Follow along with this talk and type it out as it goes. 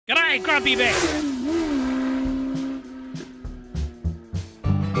Hey, Grumpy back!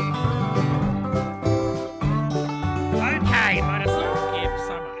 Okay, motorcycle gear for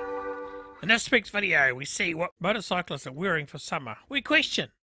summer. In this week's video, we see what motorcyclists are wearing for summer. We question,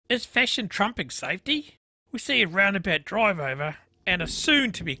 is fashion trumping safety? We see a roundabout drive over and a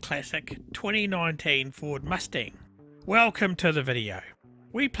soon-to-be classic 2019 Ford Mustang. Welcome to the video.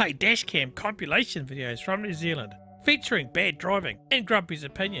 We play Dash Cam Compilation videos from New Zealand, featuring bad driving and Grumpy's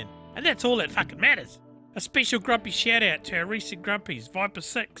opinion, and that's all that fucking matters. A special Grumpy shout out to our recent Grumpies, Viper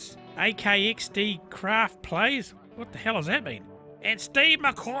 6, AKXD Craft Plays, what the hell does that mean? And Steve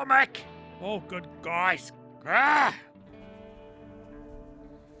McCormick, all good guys. Ah!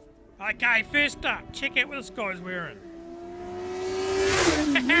 Okay, first up, check out what this guy's wearing.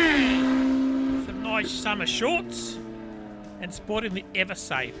 Some nice summer shorts and sporting the Ever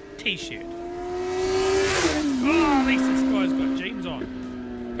Safe t-shirt. Oh, at least this guy's got jeans on.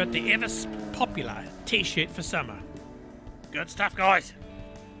 But the ever popular t-shirt for summer. Good stuff, guys.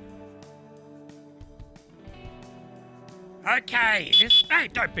 Okay, hey,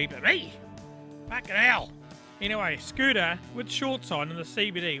 don't beep at me. Fucking hell. Anyway, scooter with shorts on in the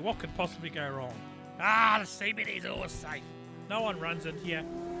CBD. What could possibly go wrong? Ah, the CBD's always safe. No one runs in here.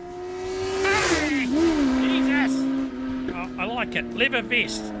 Hey, Jesus. Oh, I like it. Leather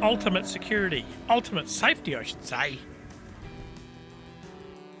vest. Ultimate security. Ultimate safety, I should say.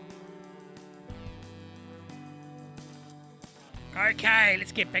 Okay,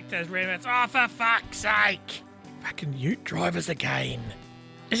 let's get back to those roundabouts. Oh, for fuck's sake. Fucking ute drivers again.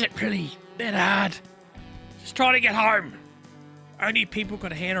 Is it really that hard? Just trying to get home. Only people got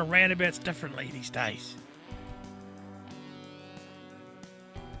to handle roundabouts differently these days.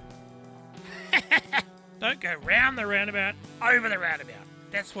 Don't go round the roundabout, over the roundabout.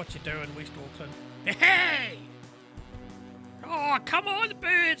 That's what you do in West Auckland. Hey! Oh, come on, the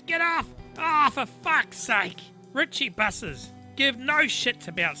birds, get off! Oh, for fuck's sake. Richie buses give no shits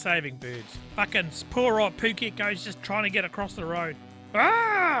about saving birds. Fucking poor old Phuket goes just trying to get across the road.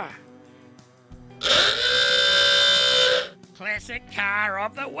 Ah! Classic car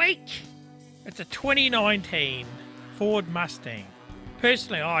of the week. It's a 2019 Ford Mustang.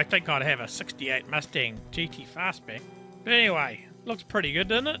 Personally, I think I'd have a 68 Mustang GT Fastback. But anyway, looks pretty good,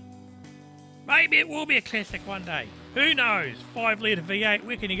 doesn't it? Maybe it will be a classic one day. Who knows? 5-litre V8,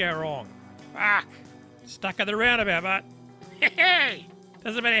 where can you go wrong? Fuck. Stuck at the roundabout, but hey!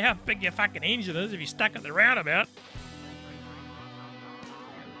 Doesn't matter how big your fucking engine is if you're stuck at the roundabout.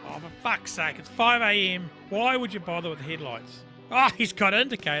 Oh, for fuck's sake, it's 5 AM. Why would you bother with the headlights? Oh, he's got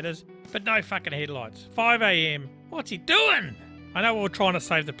indicators, but no fucking headlights. 5 AM. What's he doing? I know we're trying to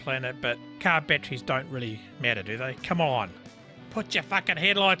save the planet, but car batteries don't really matter, do they? Come on. Put your fucking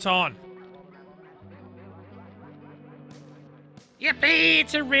headlights on. Yippee,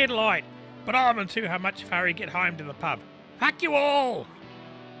 it's a red light. But I'm in too much of a hurry to get home to the pub. Fuck you all!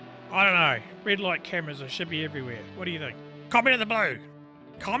 I don't know. Red light cameras should be everywhere. What do you think? Comment in the below.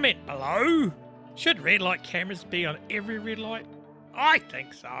 Comment below? Should red light cameras be on every red light? I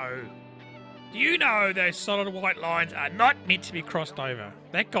think so. Do you know those solid white lines are not meant to be crossed over?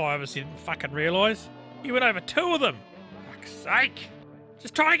 That guy obviously didn't fucking realise. He went over 2 of them. Fuck's sake.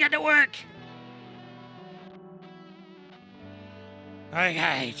 Just trying to get to work.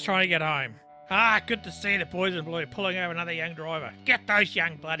 Okay, he's trying to get home. Ah, good to see the boys in blue pulling over another young driver. Get those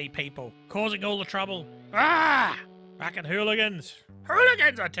young bloody people. Causing all the trouble. Ah! Fucking hooligans.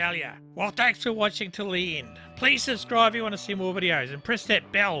 Hooligans, I tell ya. Well, thanks for watching till the end. Please subscribe if you want to see more videos and press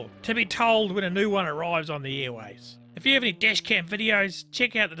that bell to be told when a new one arrives on the airways. If you have any dashcam videos,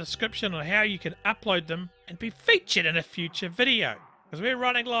 check out the description on how you can upload them and be featured in a future video. Because we're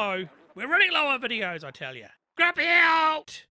running low. We're running low on videos, I tell ya. Grumpy out!